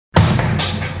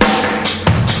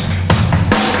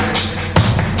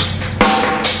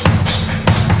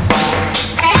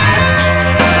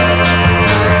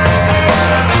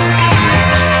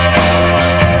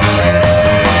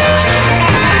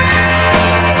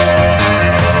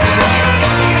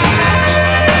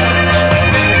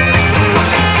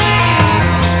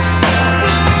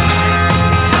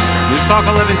Talk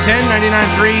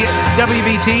 1110, 99.3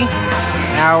 WBT.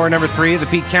 Hour number 3 of the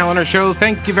Pete Callender Show.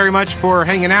 Thank you very much for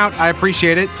hanging out. I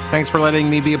appreciate it. Thanks for letting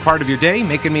me be a part of your day,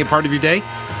 making me a part of your day.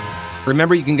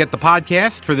 Remember, you can get the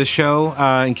podcast for the show.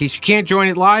 In case you can't join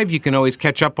it live, you can always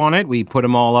catch up on it. We put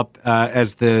them all up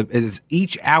as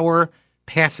each hour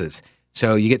passes.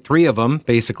 So you get 3 of them,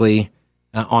 basically,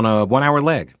 on a 1-hour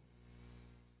leg.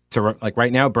 So like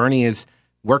right now, Bernie is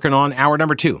working on hour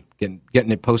number 2,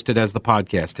 getting it posted as the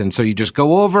podcast. And so you just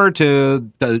go over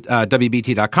to the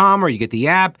WBT.com, or you get the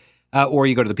app, or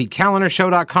you go to the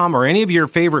PeteCalendarShow.com, or any of your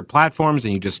favorite platforms,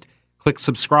 and you just click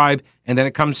subscribe, and then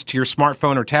it comes to your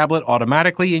smartphone or tablet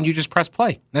automatically, and you just press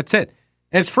play. That's it.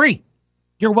 And it's free.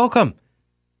 You're welcome.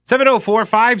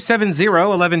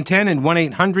 704-570-1110 and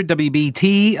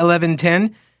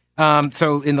 1-800-WBT-1110.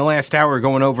 So in the last hour, we're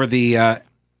going over the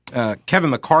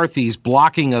Kevin McCarthy's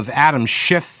blocking of Adam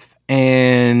Schiff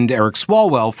and Eric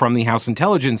Swalwell from the House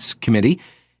Intelligence Committee,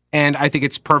 and I think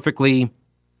it's perfectly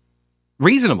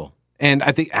reasonable. And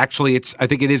I think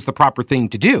it is the proper thing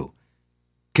to do,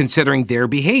 considering their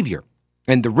behavior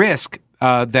and the risk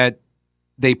that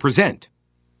they present.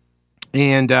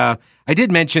 And I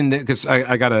did mention that because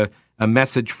I got a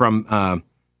message from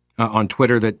on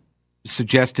Twitter that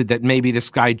suggested that maybe this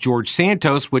guy, George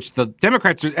Santos, which the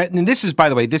Democrats are, and this is, by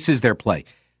the way, this is their play.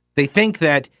 They think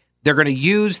that they're going to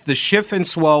use the Schiff and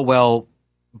Swalwell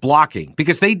blocking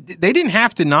because they didn't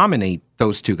have to nominate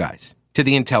those 2 guys to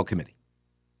the Intel Committee.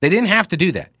 They didn't have to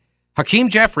do that. Hakeem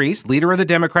Jeffries, leader of the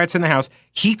Democrats in the House,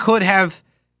 he could have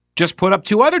just put up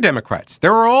 2 other Democrats.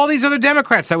 There are all these other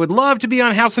Democrats that would love to be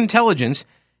on House Intelligence,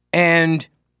 and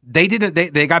they didn't.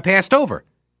 They got passed over,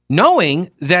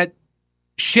 knowing that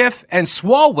Schiff and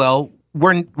Swalwell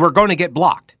were going to get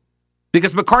blocked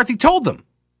because McCarthy told them,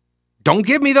 don't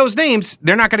give me those names.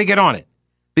 They're not going to get on it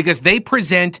because they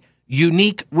present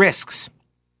unique risks.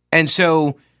 And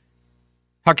so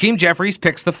Hakeem Jeffries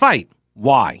picks the fight.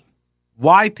 Why?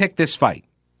 Why pick this fight?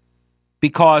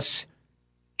 Because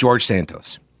George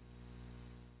Santos.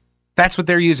 That's what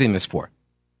they're using this for.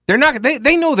 They're not.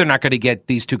 They know they're not going to get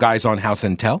these 2 guys on House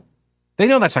Intel. They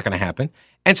know that's not going to happen.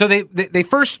 And so they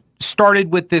first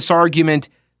started with this argument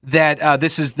that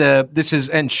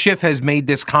and Schiff has made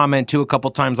this comment too a couple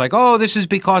times, like, oh, this is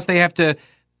because they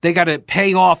got to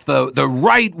pay off the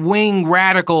right-wing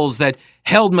radicals that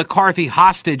held McCarthy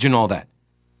hostage and all that.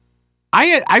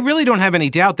 I really don't have any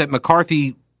doubt that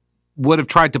McCarthy would have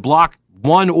tried to block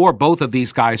one or both of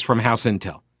these guys from House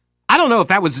Intel. I don't know if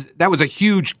that was a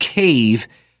huge cave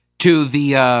to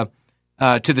the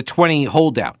 20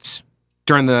 holdouts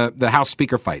during the House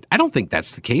Speaker fight. I don't think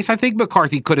that's the case. I think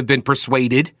McCarthy could have been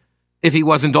persuaded if he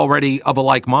wasn't already of a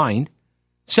like mind.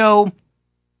 So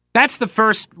that's the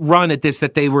first run at this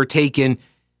that they were taking.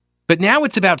 But now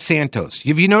it's about Santos.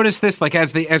 Have you noticed this? Like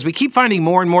as we keep finding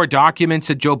more and more documents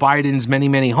at Joe Biden's many,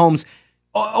 many homes,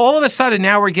 all of a sudden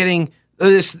now we're getting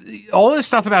all this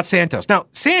stuff about Santos. Now,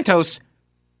 Santos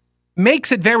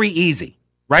makes it very easy,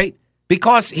 right?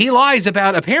 Because he lies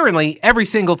about apparently every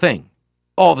single thing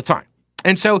all the time.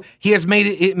 And so he has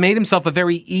made himself a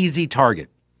very easy target.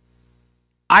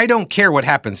 I don't care what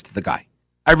happens to the guy.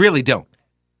 I really don't.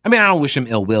 I mean, I don't wish him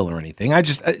ill will or anything. I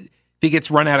just, if he gets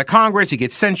run out of Congress, he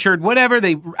gets censured, whatever,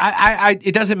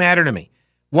 it doesn't matter to me.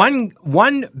 One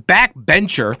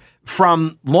backbencher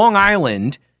from Long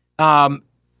Island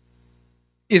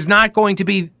is not going to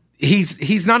be,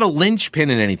 he's not a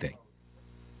linchpin in anything.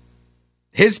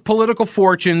 His political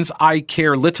fortunes I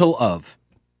care little of.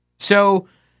 So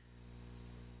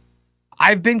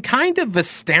I've been kind of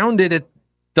astounded at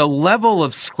the level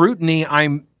of scrutiny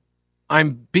I'm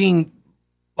being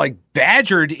like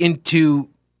badgered into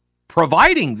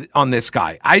providing on this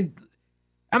guy. I'm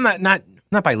not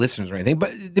by listeners or anything,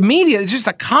 but the media is just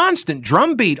a constant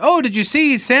drumbeat. Oh, did you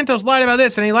see Santos lied about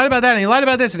this and he lied about that and he lied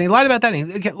about this and he lied about that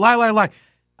and he lie.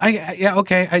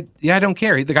 I don't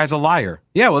care. The guy's a liar.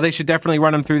 Yeah, well, they should definitely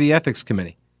run him through the ethics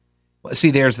committee. Well, see,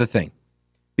 there's the thing.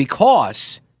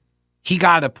 Because he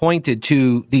got appointed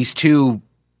to these 2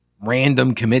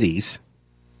 random committees,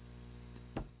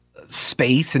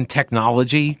 Space and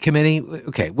Technology Committee.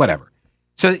 Okay, whatever.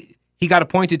 So he got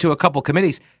appointed to a couple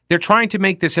committees. They're trying to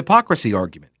make this hypocrisy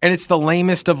argument. And it's the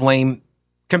lamest of lame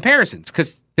comparisons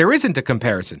because there isn't a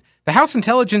comparison. The House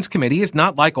Intelligence Committee is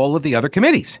not like all of the other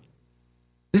committees.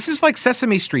 This is like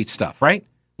Sesame Street stuff, right?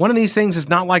 One of these things is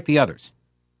not like the others.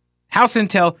 House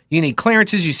Intel, you need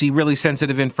clearances, you see really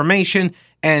sensitive information,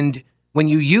 and when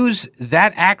you use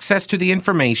that access to the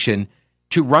information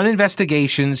to run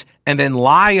investigations and then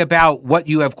lie about what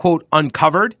you have, quote,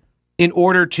 uncovered in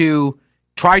order to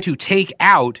try to take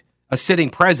out a sitting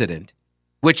president,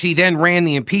 which he then ran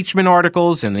the impeachment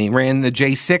articles and he ran the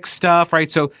J6 stuff,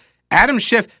 right? So Adam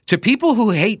Schiff, to people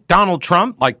who hate Donald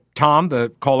Trump, like Tom,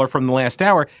 the caller from the last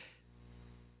hour,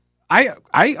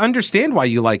 I understand why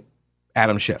you like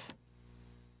Adam Schiff.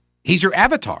 He's your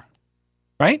avatar,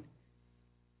 right?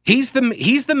 He's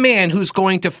the man who's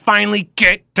going to finally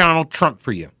get Donald Trump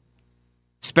for you.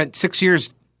 Spent 6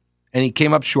 years and he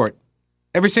came up short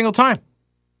every single time.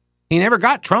 He never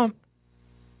got Trump.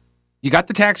 You got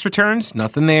the tax returns,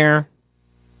 nothing there.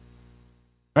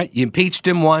 Right? You impeached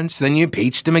him once, then you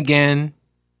impeached him again.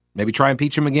 Maybe try and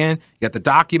impeach him again. You got the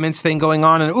documents thing going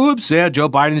on, and oops, yeah, Joe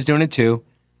Biden's doing it too.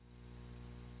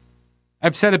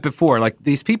 I've said it before, like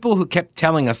these people who kept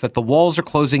telling us that the walls are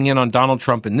closing in on Donald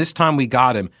Trump and this time we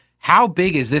got him. How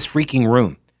big is this freaking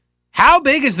room? How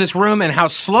big is this room and how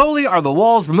slowly are the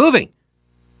walls moving?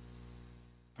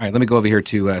 All right, let me go over here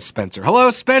to Spencer. Hello,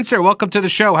 Spencer. Welcome to the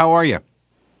show. How are you?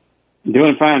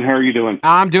 Doing fine. How are you doing?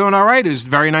 I'm doing all right. It was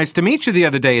very nice to meet you the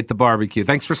other day at the barbecue.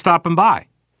 Thanks for stopping by.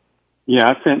 Yeah,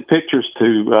 I sent pictures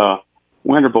to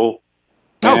Winterbull,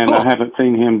 and cool. I haven't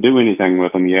seen him do anything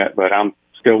with them yet, but I'm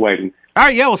still waiting. All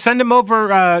right, yeah, well, send them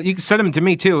over. You can send them to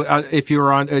me, too, if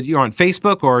you're on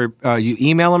Facebook or you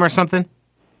email them or something.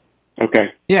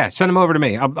 Okay. Yeah, send them over to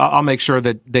me. I'll make sure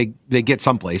that they get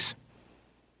someplace.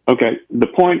 Okay. The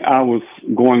point I was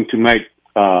going to make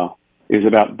is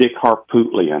about Dick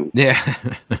Harpootlian. Yeah.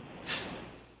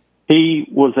 He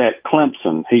was at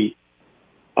Clemson. He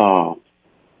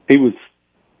was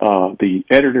the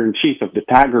editor-in-chief of the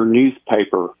Tiger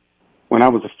newspaper when I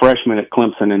was a freshman at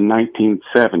Clemson in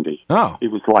 1970. Oh. He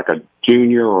was like a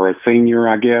junior or a senior,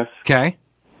 I guess. Okay.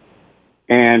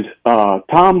 And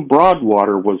Tom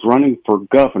Broadwater was running for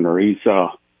governor. He's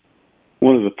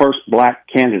one of the first black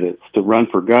candidates to run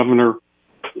for governor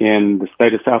in the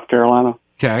state of South Carolina.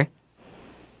 Okay.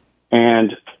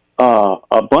 And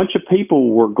a bunch of people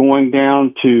were going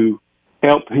down to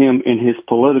help him in his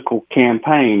political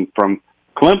campaign from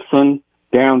Clemson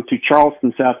down to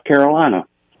Charleston, South Carolina.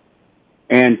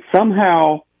 And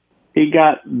somehow he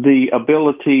got the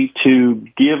ability to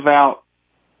give out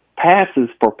passes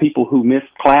for people who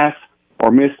missed class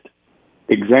or missed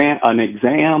an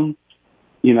exam,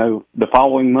 the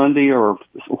following Monday or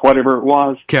whatever it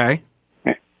was. Okay.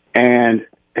 And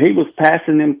he was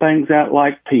passing them things out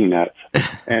like peanuts.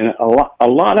 And a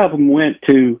lot of them went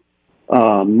to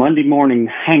Monday morning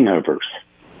hangovers.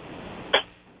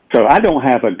 So I don't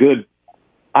have a good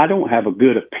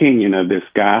opinion of this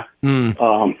guy.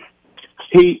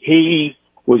 He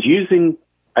was using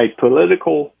a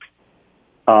political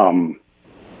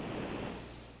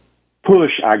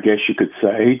push, I guess you could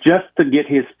say, just to get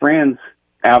his friends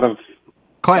out of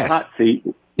class, the hot seat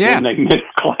yeah. when they missed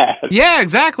class. Yeah,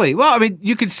 exactly. Well, I mean,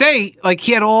 you could say like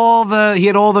he had all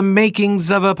the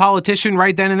makings of a politician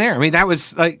right then and there. I mean, that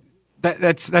was like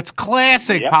that's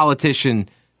classic politician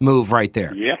move right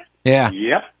there. Yep. Yeah.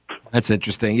 Yep. That's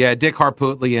interesting. Yeah, Dick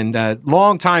Harpootlian,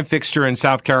 longtime fixture in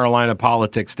South Carolina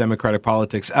politics, Democratic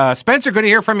politics. Spencer, good to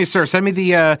hear from you, sir. Send me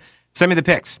the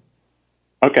pics.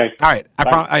 Okay. All right.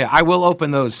 I will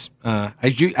open those. I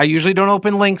usually don't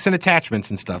open links and attachments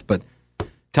and stuff, but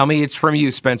tell me it's from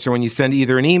you, Spencer, when you send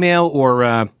either an email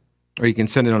or you can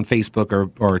send it on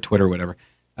Facebook or Twitter or whatever.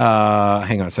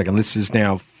 Hang on a second. This is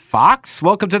now Fox.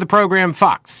 Welcome to the program,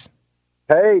 Fox.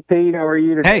 Hey, Pete, how are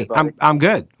you today? Hey, buddy? I'm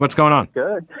good. What's going on?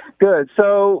 Good.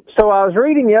 So I was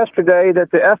reading yesterday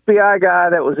that the FBI guy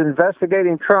that was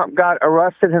investigating Trump got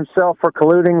arrested himself for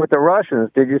colluding with the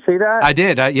Russians. Did you see that? I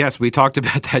did. Yes, we talked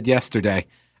about that yesterday.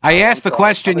 I asked the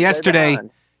question yesterday. No,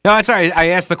 that's all right. I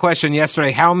asked the question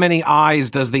yesterday, how many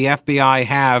eyes does the FBI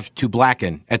have to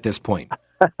blacken at this point?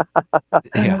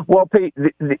 Yeah. Well, Pete,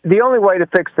 the only way to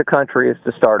fix the country is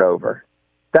to start over.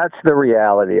 That's the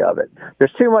reality of it.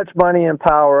 There's too much money and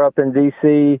power up in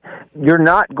D.C. You're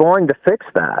not going to fix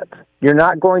that. You're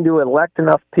not going to elect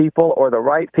enough people or the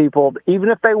right people. Even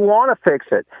if they want to fix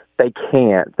it, they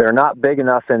can't. They're not big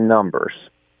enough in numbers.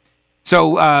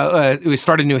 So we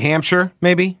start in New Hampshire,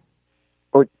 maybe?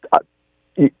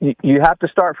 You have to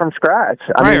start from scratch.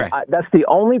 Right. That's the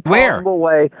only possible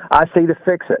way I see to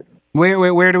fix it.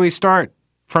 Where do we start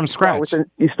from scratch?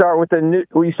 You start with a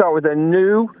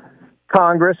new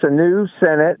Congress, a new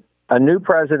Senate, a new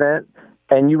president,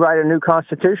 and you write a new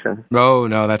constitution. Oh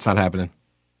no, that's not happening.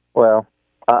 Well,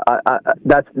 I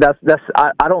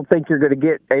don't think you're going to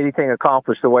get anything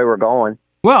accomplished the way we're going.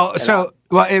 Well,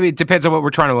 it depends on what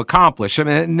we're trying to accomplish. I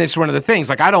mean, and this is one of the things.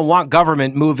 Like, I don't want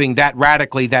government moving that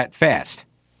radically that fast.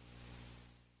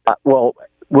 Well,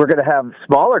 we're going to have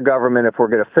smaller government if we're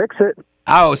going to fix it.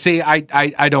 Oh, see, I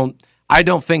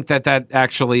don't think that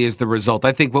actually is the result.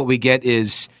 I think what we get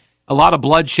is a lot of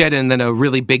bloodshed and then a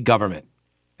really big government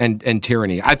and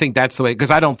tyranny. I think that's the way,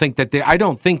 because I don't think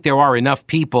there are enough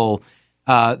people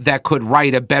that could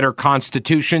write a better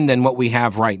constitution than what we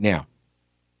have right now.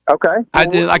 Okay.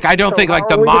 I don't think like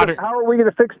the modern. How are we going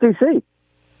to fix D.C.?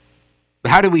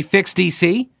 How do we fix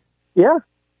D.C.? Yeah.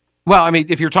 Well, I mean,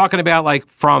 if you're talking about like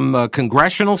from a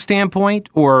congressional standpoint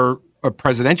or a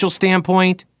presidential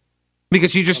standpoint,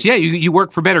 because you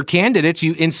work for better candidates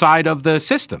inside of the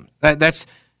system. That's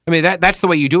the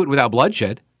way you do it without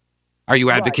bloodshed. Are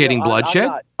you advocating bloodshed?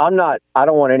 I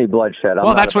don't want any bloodshed.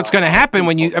 Well, that's what's going to happen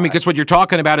because what you're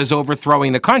talking about is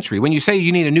overthrowing the country. When you say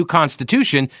you need a new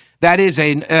constitution, that is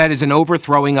an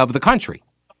overthrowing of the country.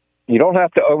 You don't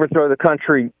have to overthrow the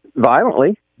country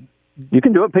violently. You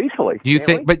can do it peacefully. Do you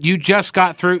think? But you just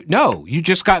got through. No, you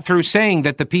just got through saying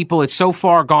that the people. It's so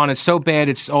far gone. It's so bad.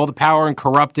 It's all the power and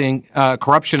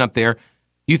corruption up there.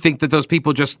 You think that those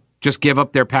people just give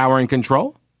up their power and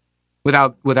control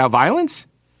without violence?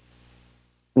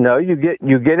 No, you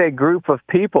get a group of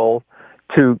people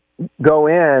to go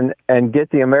in and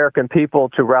get the American people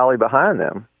to rally behind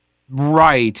them.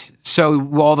 Right.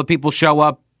 So all the people show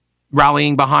up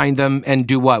rallying behind them and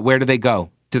do what? Where do they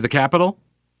go? To the Capitol?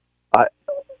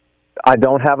 I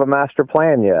don't have a master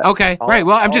plan yet. Okay, right.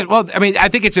 Well, I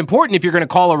think it's important if you're going to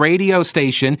call a radio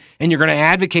station and you're going to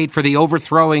advocate for the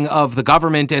overthrowing of the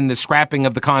government and the scrapping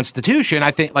of the Constitution,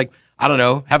 I think,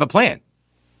 have a plan.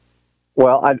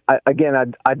 Well,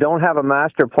 I don't have a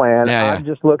master plan. Yeah. I'm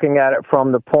just looking at it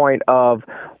from the point of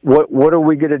what are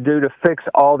we going to do to fix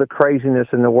all the craziness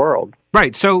in the world?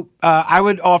 Right. So I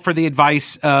would offer the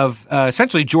advice of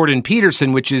essentially Jordan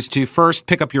Peterson, which is to first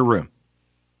pick up your room,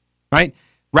 right?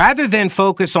 Rather than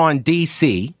focus on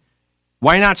D.C.,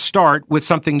 why not start with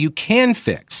something you can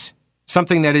fix,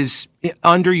 something that is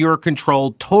under your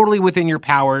control, totally within your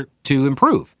power to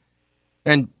improve?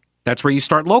 And that's where you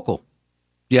start local.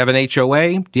 Do you have an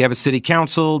HOA? Do you have a city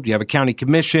council? Do you have a county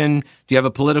commission? Do you have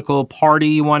a political party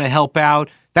you want to help out?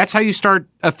 That's how you start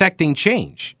affecting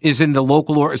change, is in the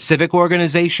local or civic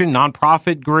organization,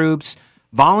 nonprofit groups.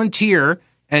 Volunteer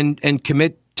and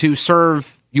commit to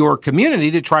serve your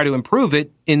community to try to improve it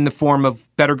in the form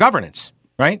of better governance,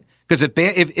 right? Because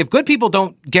if good people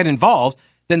don't get involved,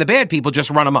 then the bad people just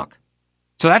run amok.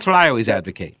 So that's what I always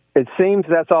advocate. It seems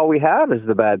that's all we have is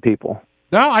the bad people.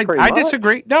 No, I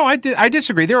disagree. No, I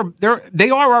disagree. They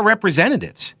are our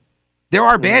representatives. There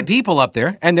are bad people up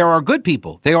there, and there are good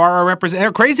people. They are our representatives. There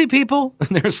are crazy people, and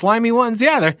there are slimy ones.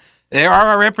 Yeah, they are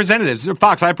our representatives.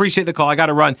 Fox, I appreciate the call. I got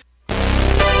to run.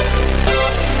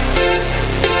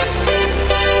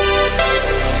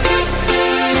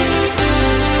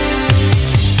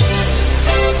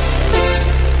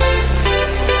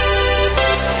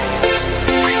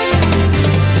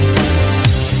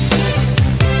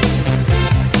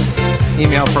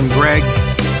 Email from Greg.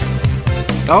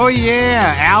 Oh,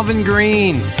 yeah, Alvin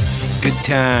Green. Good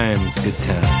times, good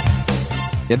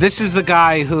times. Yeah, this is the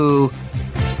guy who,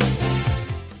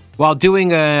 while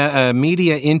doing a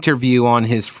media interview on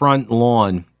his front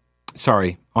lawn,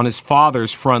 on his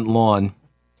father's front lawn,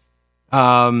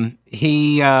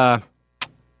 he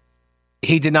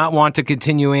did not want to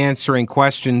continue answering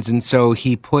questions, and so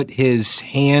he put his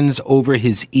hands over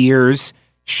his ears,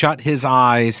 shut his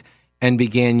eyes, and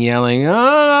began yelling,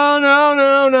 "Oh,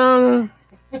 no,"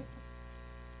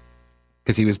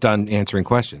 because he was done answering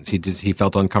questions. He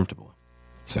felt uncomfortable.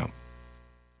 So, all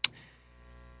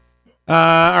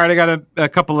right, I got a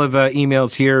couple of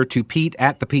emails here to Pete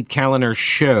at the Pete Callender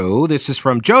Show. This is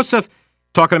from Joseph,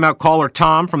 talking about caller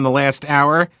Tom from the last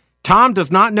hour. Tom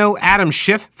does not know Adam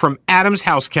Schiff from Adam's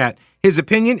house cat. His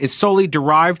opinion is solely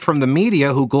derived from the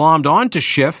media who glommed onto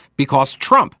Schiff because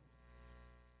Trump.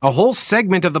 A whole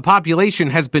segment of the population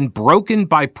has been broken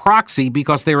by proxy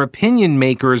because their opinion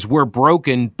makers were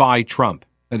broken by Trump.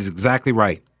 That is exactly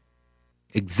right.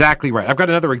 Exactly right. I've got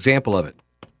another example of it.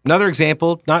 Another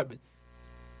example,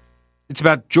 it's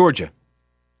about Georgia.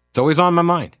 It's always on my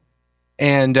mind.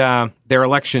 And their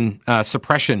election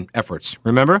suppression efforts.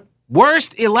 Remember?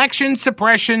 Worst election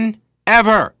suppression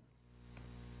ever.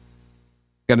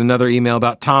 Got another email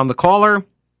about Tom the caller.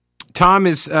 Tom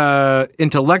is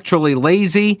intellectually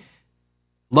lazy,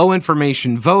 low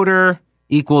information voter,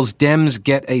 equals Dems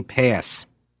get a pass.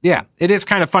 Yeah, it is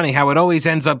kind of funny how it always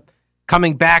ends up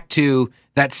coming back to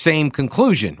that same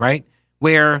conclusion, right?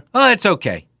 Where, it's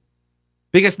okay.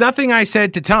 Because nothing I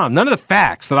said to Tom, none of the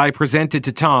facts that I presented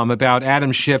to Tom about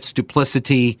Adam Schiff's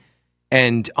duplicity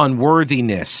and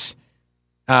unworthiness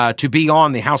to be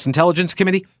on the House Intelligence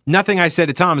Committee, nothing I said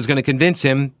to Tom is going to convince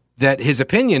him that his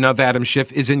opinion of Adam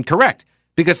Schiff is incorrect,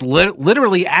 because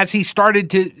literally as he started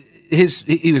to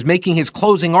he was making his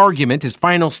closing argument, his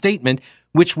final statement,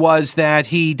 which was that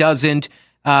he doesn't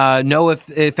know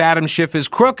if Adam Schiff is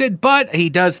crooked, but he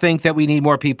does think that we need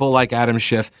more people like Adam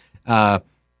Schiff to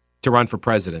run for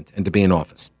president and to be in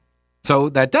office. So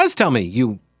that does tell me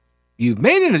you've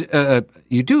made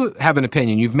you do have an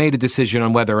opinion. You've made a decision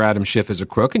on whether Adam Schiff is a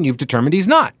crook, and you've determined he's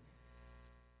not.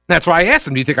 That's why I asked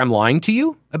him, do you think I'm lying to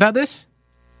you about this?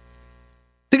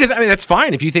 Because, I mean, that's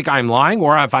fine. If you think I'm lying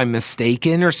or if I'm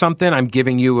mistaken or something, I'm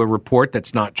giving you a report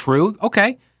that's not true.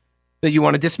 Okay. That you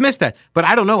want to dismiss that. But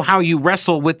I don't know how you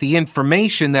wrestle with the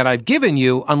information that I've given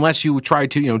you unless you try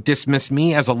to, dismiss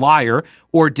me as a liar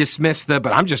or dismiss but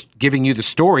I'm just giving you the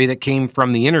story that came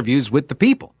from the interviews with the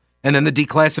people. And then the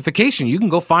declassification. You can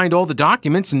go find all the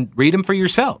documents and read them for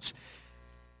yourselves.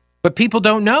 But people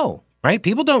don't know, right?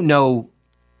 People don't know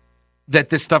that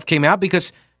this stuff came out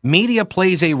because media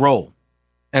plays a role.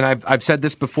 And I've said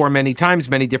this before many times,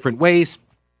 many different ways.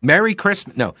 Merry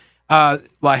Christmas. No. Well,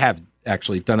 I have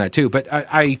actually done that too. But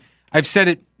I've said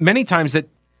it many times that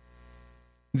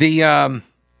the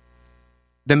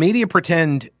media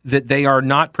pretend that they are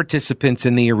not participants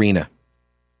in the arena.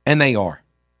 And they are.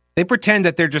 They pretend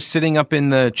that they're just sitting up in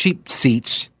the cheap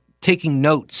seats taking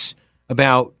notes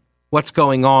about what's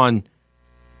going on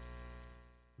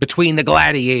between the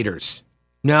gladiators.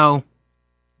 No,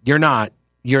 you're not.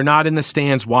 You're not in the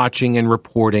stands watching and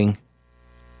reporting.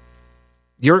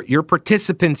 You're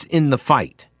participants in the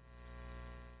fight.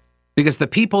 Because the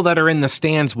people that are in the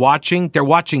stands watching, they're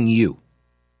watching you.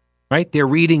 Right? They're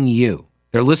reading you.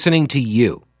 They're listening to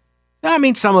you. I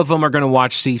mean, some of them are going to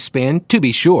watch C-SPAN, to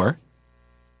be sure.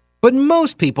 But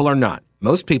most people are not.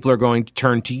 Most people are going to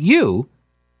turn to you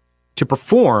to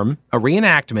perform a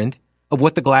reenactment of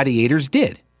what the gladiators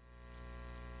did.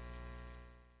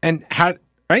 And how,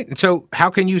 right? And so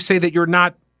how can you say that you're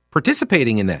not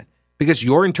participating in that? Because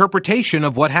your interpretation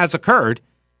of what has occurred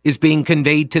is being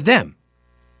conveyed to them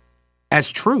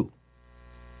as true.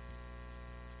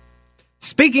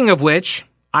 Speaking of which,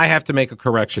 I have to make a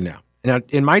correction now. Now,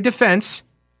 in my defense,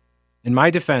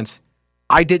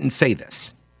 I didn't say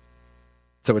this.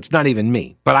 So it's not even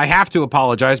me. But I have to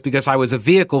apologize because I was a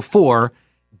vehicle for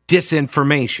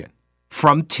disinformation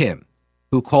from Tim,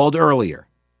 who called earlier,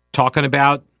 talking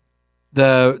about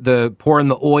the pouring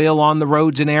the oil on the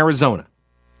roads in Arizona.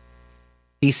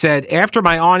 He said, after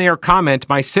my on-air comment,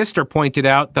 my sister pointed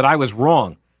out that I was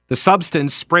wrong. The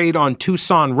substance sprayed on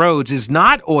Tucson roads is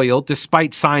not oil,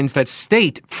 despite signs that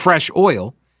state fresh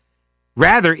oil.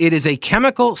 Rather, it is a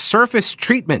chemical surface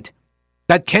treatment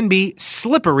that can be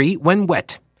slippery when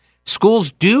wet.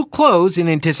 Schools do close in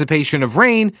anticipation of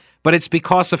rain, but it's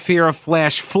because of fear of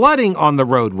flash flooding on the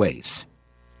roadways.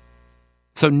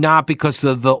 So not because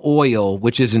of the oil,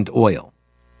 which isn't oil.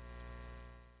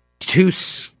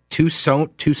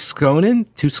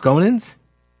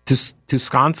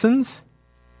 Tusconsins?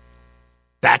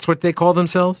 That's what they call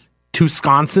themselves?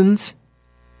 Tusconsins?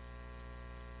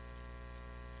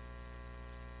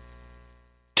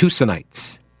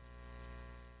 Tucsonites.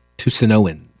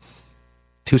 Tucsonoans.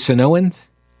 Tucsonoans?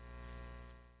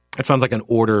 That sounds like an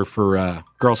order for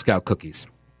Girl Scout cookies.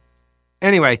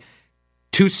 Anyway,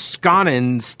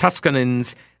 Tuscanans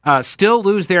still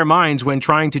lose their minds when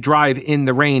trying to drive in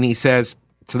the rain, he says.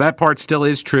 So that part still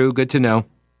is true. Good to know.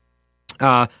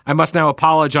 I must now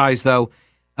apologize, though,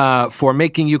 for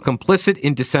making you complicit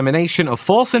in dissemination of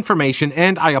false information,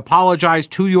 and I apologize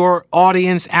to your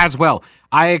audience as well.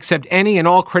 I accept any and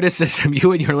all criticism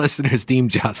you and your listeners deem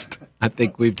just. I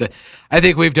think we've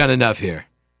done enough here.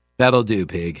 That'll do,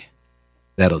 pig.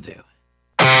 That'll do.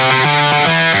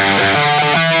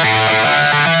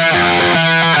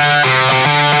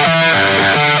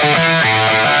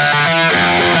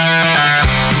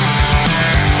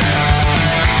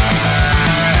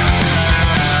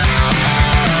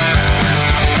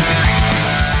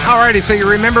 Alrighty, so you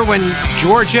remember when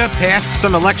Georgia passed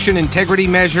some election integrity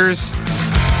measures,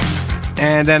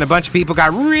 and then a bunch of people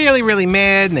got really, really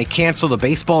mad, and they canceled a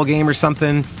baseball game or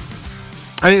something?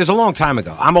 I mean, it was a long time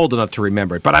ago. I'm old enough to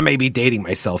remember it, but I may be dating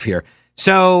myself here.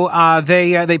 So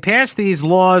they passed these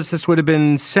laws. This would have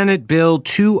been Senate Bill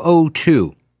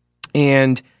 202,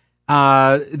 and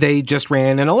they just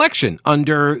ran an election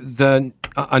under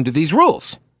these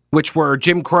rules, which were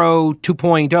Jim Crow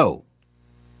 2.0.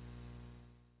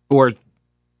 Or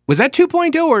was that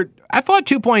 2.0? Or I thought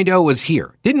 2.0 was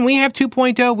here. Didn't we have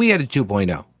 2.0? We had a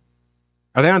 2.0.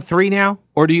 Are they on 3 now?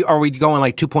 Or are we going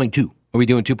like 2.2? Are we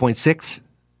doing 2.6?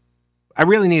 I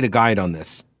really need a guide on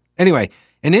this. Anyway,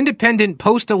 an independent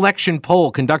post-election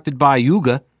poll conducted by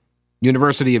UGA,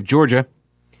 University of Georgia,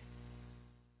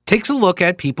 takes a look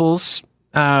at people's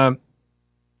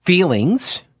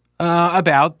feelings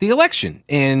about the election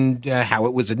and how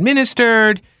it was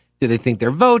administered. Do they think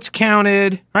their votes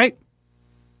counted? Right.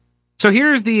 So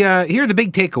here are the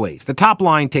big takeaways, the top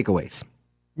line takeaways.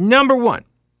 Number one,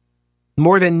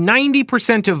 more than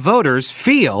 90% of voters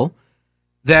feel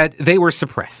that they were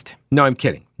suppressed. No, I'm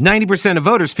kidding. 90% of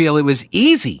voters feel it was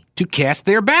easy to cast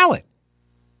their ballot.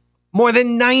 More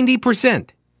than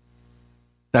 90%.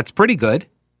 That's pretty good.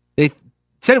 They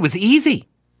said it was easy.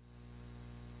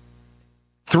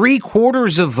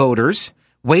 3/4 of voters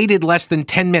waited less than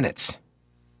 10 minutes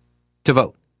to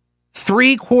vote.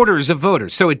 3/4 of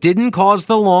voters. So it didn't cause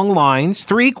the long lines.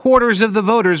 3/4 of the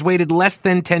voters waited less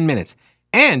than 10 minutes.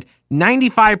 And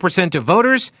 95% of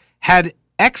voters had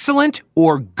excellent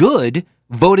or good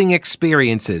voting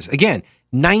experiences. Again,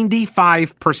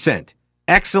 95%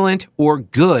 excellent or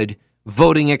good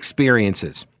voting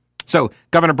experiences. So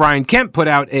Governor Brian Kemp put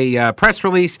out a press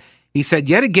release. He said,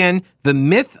 yet again, the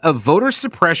myth of voter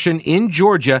suppression in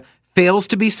Georgia fails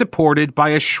to be supported by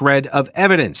a shred of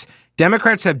evidence.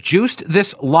 Democrats have juiced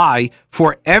this lie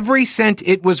for every cent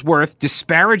it was worth,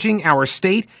 disparaging our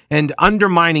state and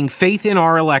undermining faith in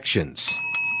our elections.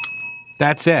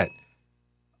 That's it.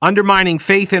 Undermining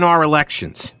faith in our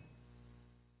elections.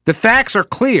 The facts are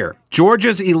clear.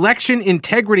 Georgia's Election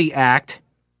Integrity Act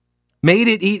made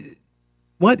it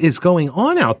What is going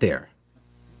on out there?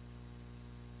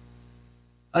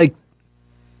 Like,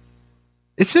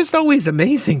 it's just always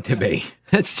amazing to me.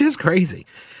 It's just crazy.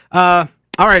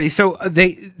 Alrighty,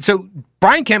 so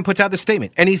Brian Kemp puts out the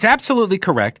statement, and he's absolutely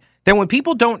correct that when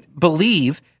people don't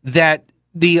believe that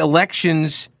the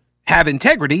elections have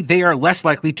integrity, they are less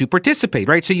likely to participate,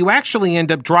 right? So you actually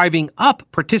end up driving up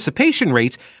participation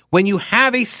rates when you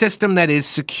have a system that is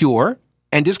secure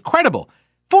and is credible.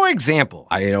 For example,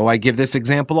 I give this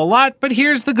example a lot, but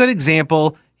here's the good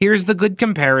example. Here's the good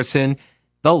comparison.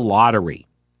 The lottery.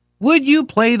 Would you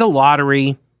play the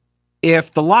lottery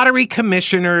if the lottery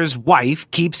commissioner's wife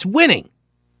keeps winning?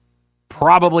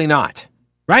 Probably not,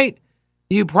 right?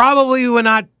 You probably would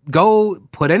not go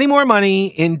put any more money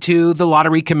into the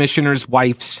lottery commissioner's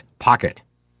wife's pocket.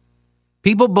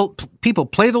 People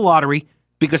play the lottery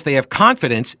because they have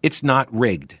confidence it's not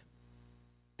rigged.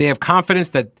 They have confidence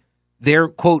that their,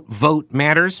 quote, vote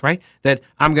matters, right? That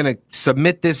I'm going to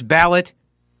submit this ballot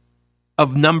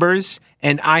of numbers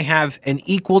and I have an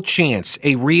equal chance,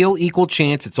 a real equal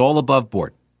chance. It's all above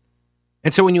board.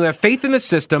 And so when you have faith in the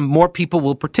system, more people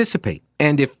will participate.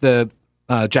 And if the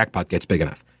jackpot gets big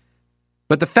enough.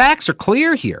 But the facts are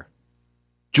clear here.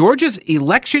 Georgia's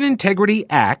Election Integrity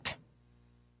Act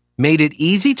made it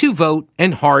easy to vote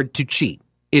and hard to cheat.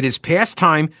 It is past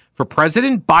time for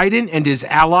President Biden and his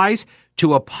allies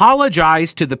to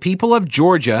apologize to the people of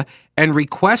Georgia and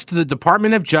request the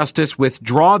Department of Justice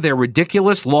withdraw their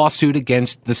ridiculous lawsuit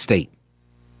against the state.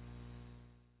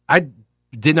 I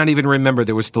did not even remember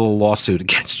there was still a lawsuit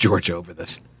against Georgia over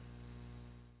this.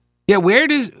 Yeah, where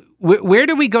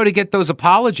do we go to get those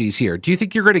apologies here? Do you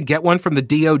think you're going to get one from the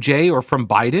DOJ or from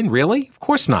Biden? Really? Of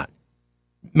course not.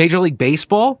 Major League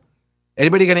Baseball?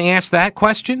 Anybody going to ask that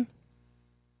question?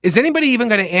 Is anybody even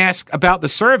going to ask about the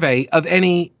survey of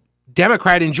any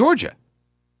Democrat in Georgia?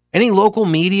 Any local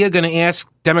media going to ask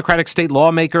Democratic state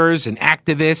lawmakers and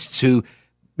activists who,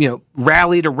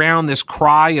 rallied around this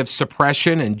cry of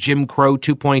suppression and Jim Crow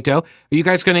 2.0? Are you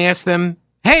guys going to ask them,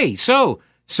 hey, so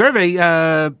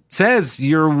survey says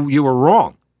you were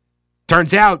wrong?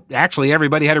 Turns out, actually,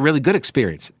 everybody had a really good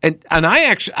experience. And I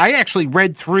actually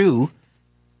read through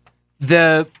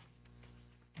the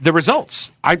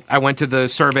results. I went to the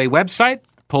survey website,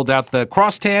 pulled out the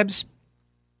crosstabs,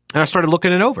 and I started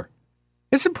looking it over.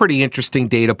 There's some pretty interesting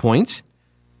data points,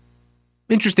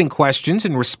 interesting questions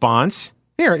in response.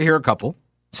 Here are a couple.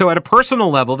 So at a personal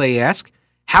level, they ask,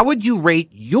 how would you rate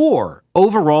your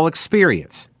overall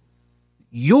experience?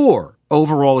 Your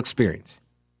overall experience.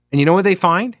 And you know what they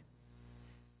find?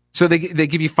 So they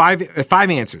give you five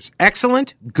answers.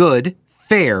 Excellent, good,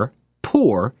 fair,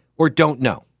 poor, or don't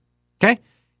know. Okay?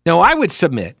 Now, I would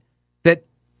submit that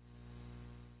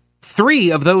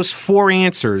 3 of those 4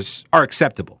 answers are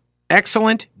acceptable.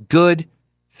 Excellent, good,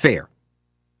 fair.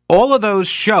 All of those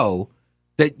show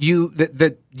that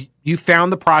you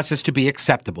found the process to be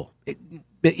acceptable.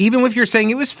 Even if you're saying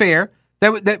it was fair,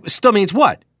 that still means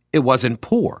what? It wasn't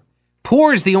poor.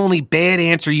 Poor is the only bad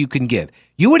answer you can give.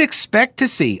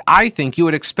 I think you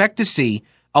would expect to see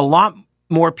a lot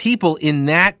more people in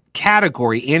that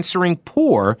category answering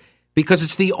poor because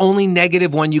it's the only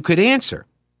negative one you could answer.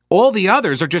 All the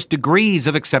others are just degrees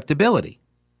of acceptability.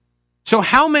 So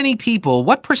how many people,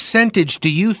 what percentage do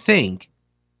you think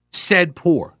said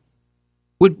poor?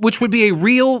 Which would be a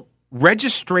real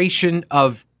registration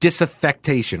of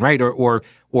disaffectation, right? Or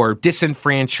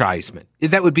disenfranchisement.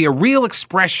 That would be a real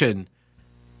expression.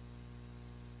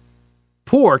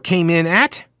 Poor came in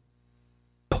at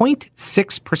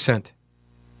 0.6%.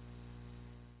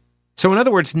 So in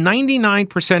other words,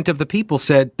 99% of the people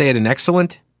said they had an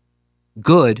excellent,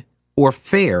 good, or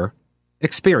fair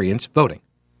experience voting.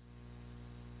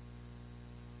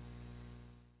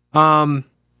 As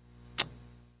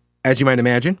you might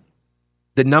imagine,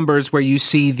 the numbers where you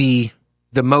see the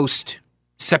most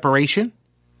separation,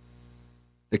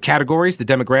 the categories, the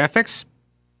demographics,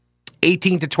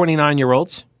 18 to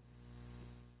 29-year-olds,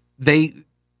 they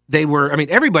were, I mean,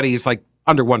 everybody is like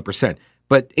under 1%,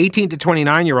 but 18 to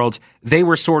 29-year-olds, they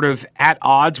were sort of at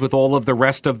odds with all of the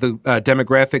rest of the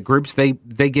demographic groups. They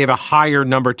gave a higher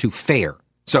number to fair.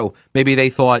 So maybe they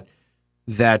thought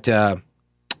that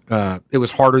it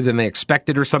was harder than they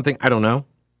expected or something. I don't know.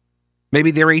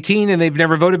 Maybe they're 18 and they've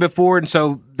never voted before, and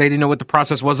so they didn't know what the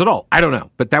process was at all. I don't know.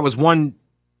 But that was one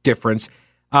difference.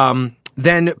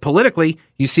 Then politically,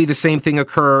 you see the same thing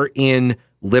occur in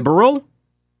liberal,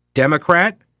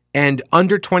 Democrat, and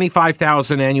under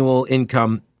 25,000 annual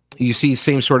income. You see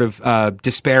same sort of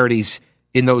disparities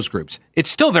in those groups. It's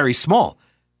still very small,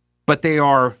 but there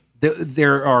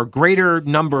are greater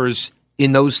numbers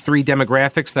in those three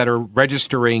demographics that are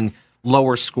registering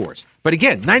lower scores. But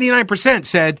again, 99%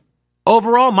 said,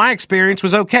 overall, my experience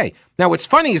was okay. Now, what's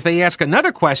funny is they ask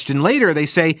another question later. They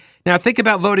say, now think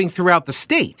about voting throughout the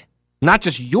state, not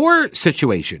just your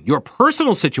situation, your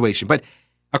personal situation, but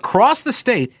across the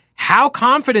state. How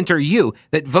confident are you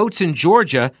that votes in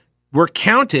Georgia were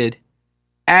counted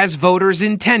as voters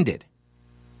intended?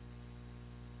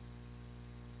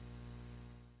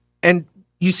 And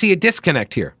you see a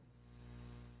disconnect here.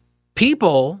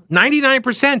 People,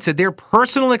 99% said their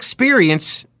personal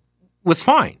experience was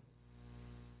fine,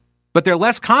 but they're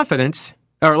less confident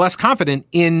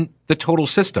in the total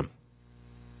system.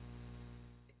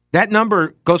 That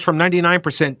number goes from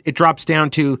 99%, it drops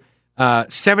down to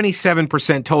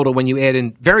 77% total when you add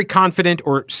in very confident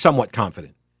or somewhat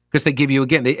confident, because they give you,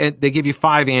 again, they give you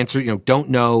 5 answers, don't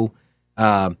know,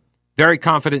 very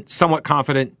confident, somewhat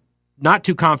confident, not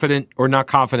too confident, or not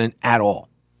confident at all.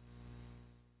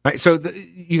 Right? So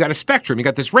you got a spectrum, you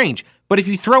got this range. But if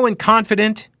you throw in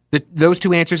confident, those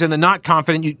 2 answers, and the not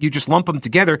confident, you just lump them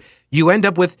together, you end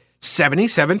up with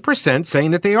 77%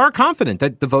 saying that they are confident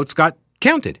that the votes got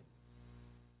counted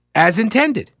as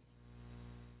intended.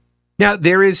 Now,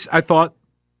 there is, I thought,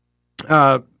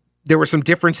 there were some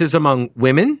differences among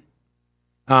women,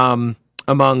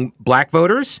 among black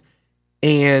voters,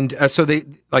 and so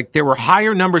there were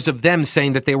higher numbers of them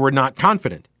saying that they were not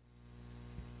confident.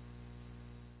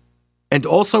 And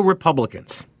also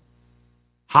Republicans,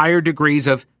 higher degrees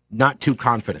of not too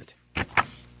confident.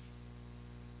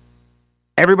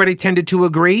 Everybody tended to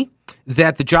agree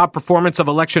that the job performance of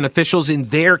election officials in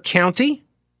their county,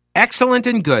 excellent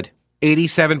and good.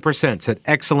 87% said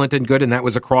excellent and good, and that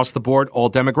was across the board, all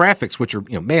demographics, which are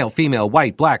male, female,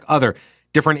 white, black, other,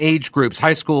 different age groups,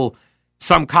 high school,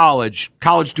 some college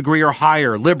degree or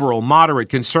higher, liberal, moderate,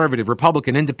 conservative,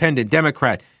 Republican, independent,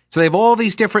 Democrat. So they have all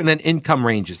these different, and then income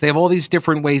ranges. They have all these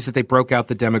different ways that they broke out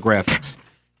the demographics.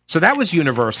 So that was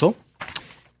universal.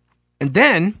 And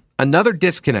then another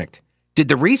disconnect. Did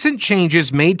the recent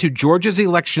changes made to Georgia's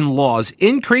election laws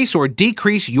increase or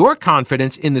decrease your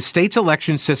confidence in the state's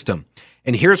election system?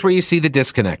 And here's where you see the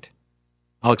disconnect.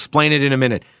 I'll explain it in a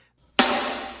minute.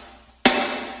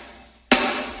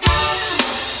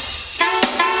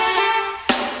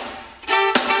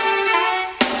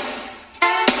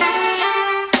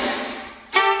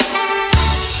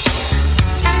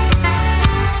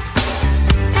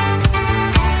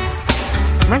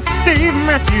 Dave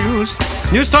Matthews.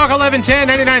 News Talk 1110,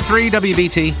 99.3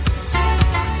 WBT.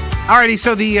 Alrighty,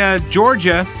 so the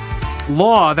Georgia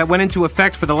law that went into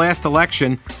effect for the last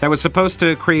election that was supposed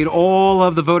to create all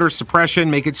of the voter suppression,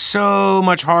 make it so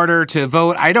much harder to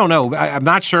vote. I don't know. I'm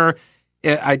not sure.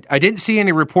 I didn't see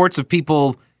any reports of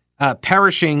people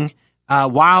perishing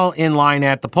while in line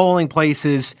at the polling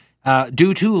places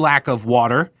due to lack of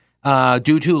water.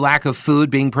 Due to lack of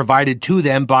food being provided to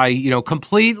them by,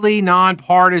 completely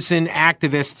nonpartisan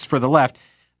activists for the left.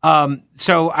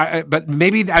 But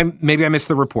maybe I missed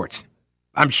the reports.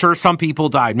 I'm sure some people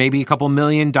died. Maybe a couple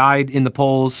million died in the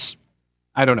polls.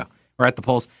 I don't know, or at the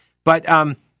polls. But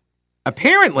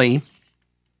apparently,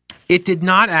 it did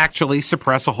not actually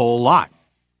suppress a whole lot.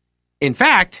 In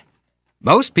fact,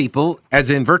 most people, as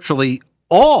in virtually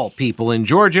all people in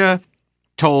Georgia,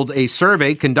 told a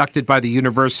survey conducted by the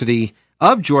University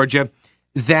of Georgia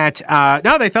that,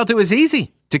 no, they felt it was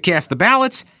easy to cast the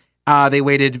ballots. They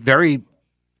waited very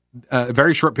a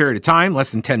very short period of time,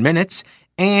 less than 10 minutes,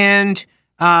 and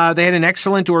they had an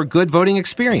excellent or good voting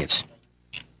experience.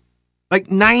 Like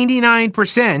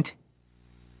 99%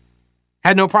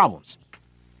 had no problems.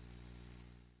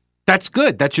 That's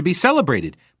good. That should be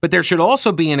celebrated. But there should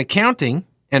also be an accounting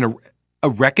and a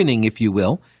reckoning, if you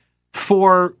will,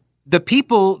 for the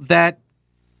people that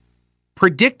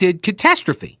predicted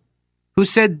catastrophe, who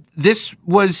said this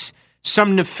was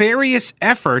some nefarious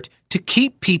effort to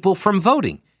keep people from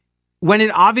voting, when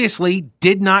it obviously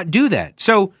did not do that.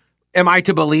 So am I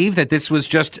to believe that this was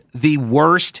just the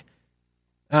worst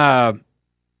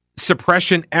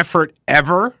suppression effort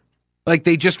ever? Like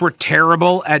they just were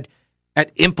terrible at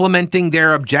implementing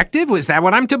their objective? Was that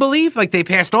what I'm to believe? Like they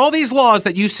passed all these laws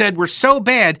that you said were so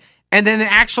bad, and then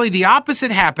actually the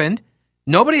opposite happened.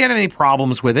 Nobody had any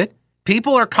problems with it.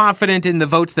 People are confident in the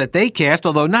votes that they cast,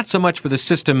 although not so much for the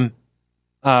system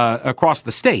across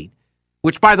the state.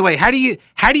 Which, by the way, how do you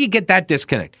get that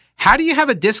disconnect? How do you have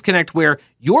a disconnect where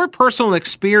your personal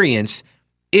experience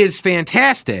is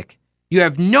fantastic, you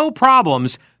have no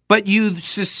problems, but you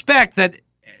suspect that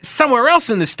somewhere else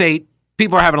in the state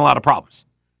people are having a lot of problems?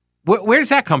 Where does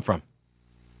that come from?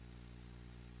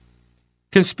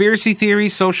 Conspiracy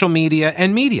theories, social media,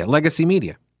 and media, legacy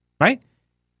media, right?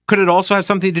 Could it also have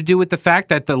something to do with the fact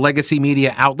that the legacy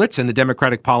media outlets and the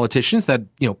Democratic politicians that,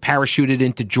 parachuted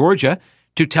into Georgia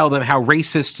to tell them how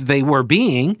racist they were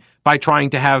being by trying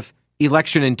to have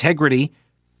election integrity,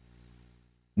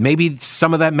 maybe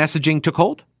some of that messaging took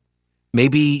hold?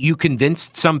 Maybe you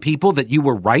convinced some people that you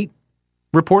were right,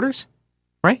 reporters,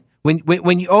 right?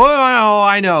 When you,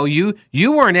 I know, you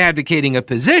weren't advocating a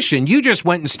position. You just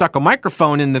went and stuck a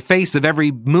microphone in the face of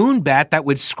every moonbat that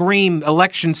would scream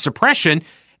election suppression,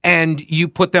 and you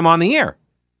put them on the air.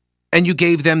 And you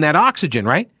gave them that oxygen,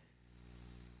 right?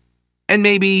 And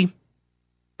maybe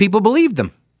people believed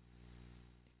them.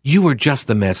 You were just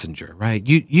the messenger, right?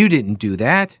 You didn't do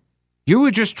that. You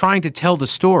were just trying to tell the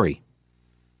story,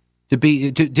 to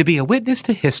be a witness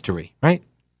to history, right?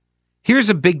 Here's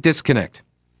a big disconnect.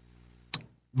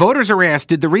 Voters are asked,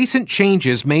 did the recent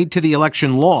changes made to the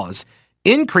election laws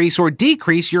increase or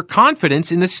decrease your confidence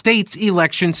in the state's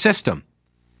election system?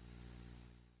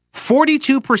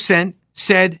 42%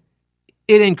 said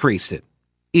it increased it,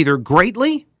 either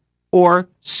greatly or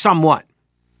somewhat.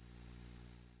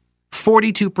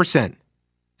 42%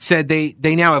 said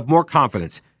they now have more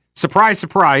confidence. Surprise,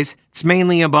 surprise, it's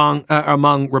mainly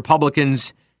among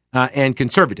Republicans and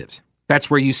conservatives. That's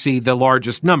where you see the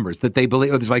largest numbers, that they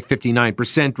believe there's like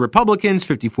 59% Republicans,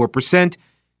 54%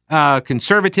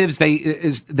 conservatives.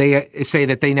 They say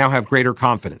that they now have greater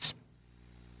confidence.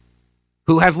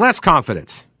 Who has less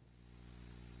confidence?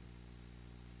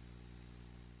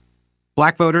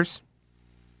 Black voters,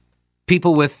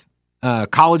 people with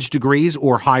college degrees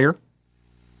or higher,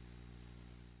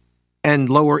 and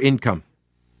lower income.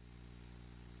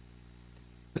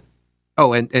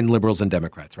 Oh, and liberals and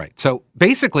Democrats, right? So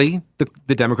basically,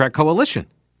 the Democrat coalition,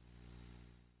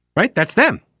 right? That's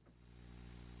them.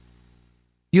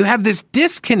 You have this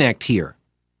disconnect here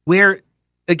where,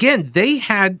 again, they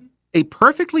had a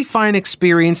perfectly fine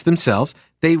experience themselves.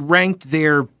 They ranked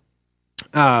their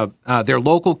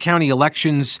local county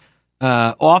elections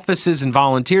offices and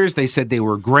volunteers. They said they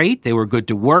were great. They were good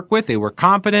to work with. They were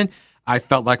competent. I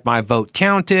felt like my vote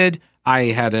counted. I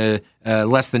had a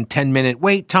less than 10-minute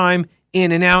wait time.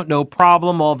 In and out, no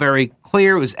problem, all very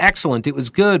clear. It was excellent. It was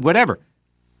good, whatever.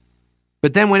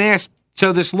 But then when asked,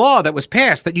 so this law that was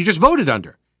passed that you just voted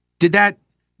under, did that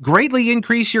greatly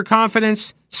increase your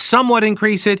confidence, somewhat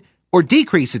increase it, or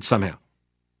decrease it somehow?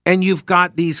 And you've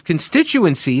got these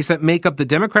constituencies that make up the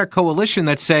Democrat coalition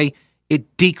that say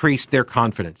it decreased their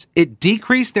confidence. It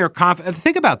decreased their confidence.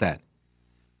 Think about that.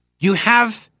 You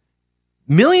have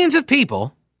millions of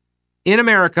people in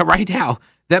America right now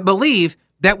that believe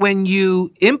that when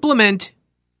you implement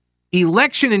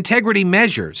election integrity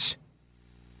measures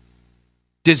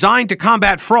designed to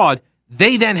combat fraud,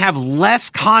 they then have less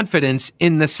confidence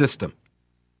in the system.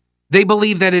 They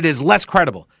believe that it is less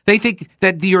credible. They think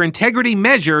that your integrity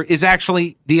measure is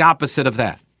actually the opposite of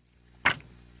that.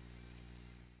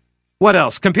 What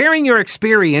else? Comparing your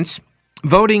experience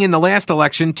voting in the last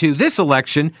election to this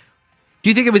election, do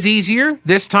you think it was easier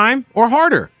this time or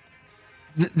harder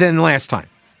than last time?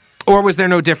 Or was there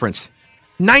no difference?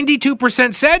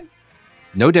 92% said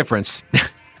no difference.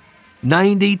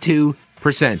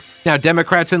 92%. Now,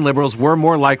 Democrats and liberals were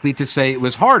more likely to say it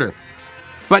was harder.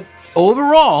 But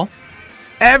overall,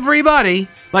 everybody,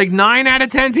 like 9 out of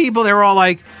 10 people, they were all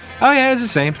like, oh yeah, it's the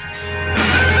same.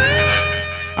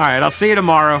 All right, I'll see you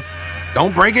tomorrow.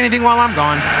 Don't break anything while I'm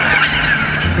gone.